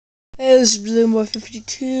Hey, this is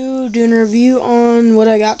BloomBoy52 doing a review on what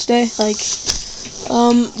I got today.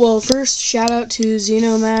 Well, first shout out to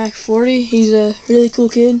XenoMac40. He's a really cool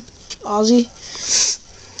kid, Aussie.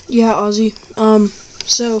 Yeah, Aussie.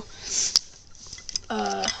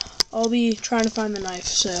 I'll be trying to find the knife.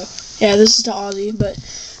 So yeah, this is to Aussie.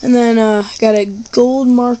 And then got a gold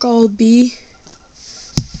Markall B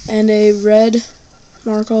and a red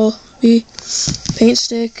Markall B paint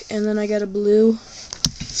stick, and then I got a blue.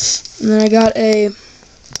 And then I got a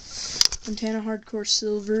Montana Hardcore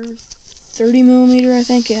Silver 30mm, I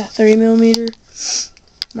think. Yeah, 30mm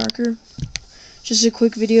marker. Just a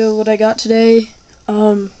quick video of what I got today.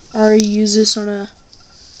 I already used this on a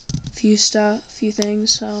few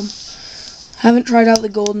things. Haven't tried out the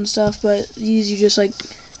gold and stuff, but these you just like.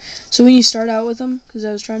 So when you start out with them, because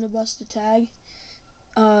I was trying to bust a tag,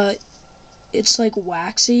 it's like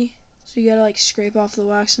waxy. So you gotta like scrape off the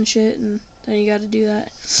wax and shit, and then you gotta do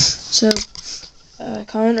that. So,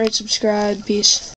 comment, rate, subscribe, peace.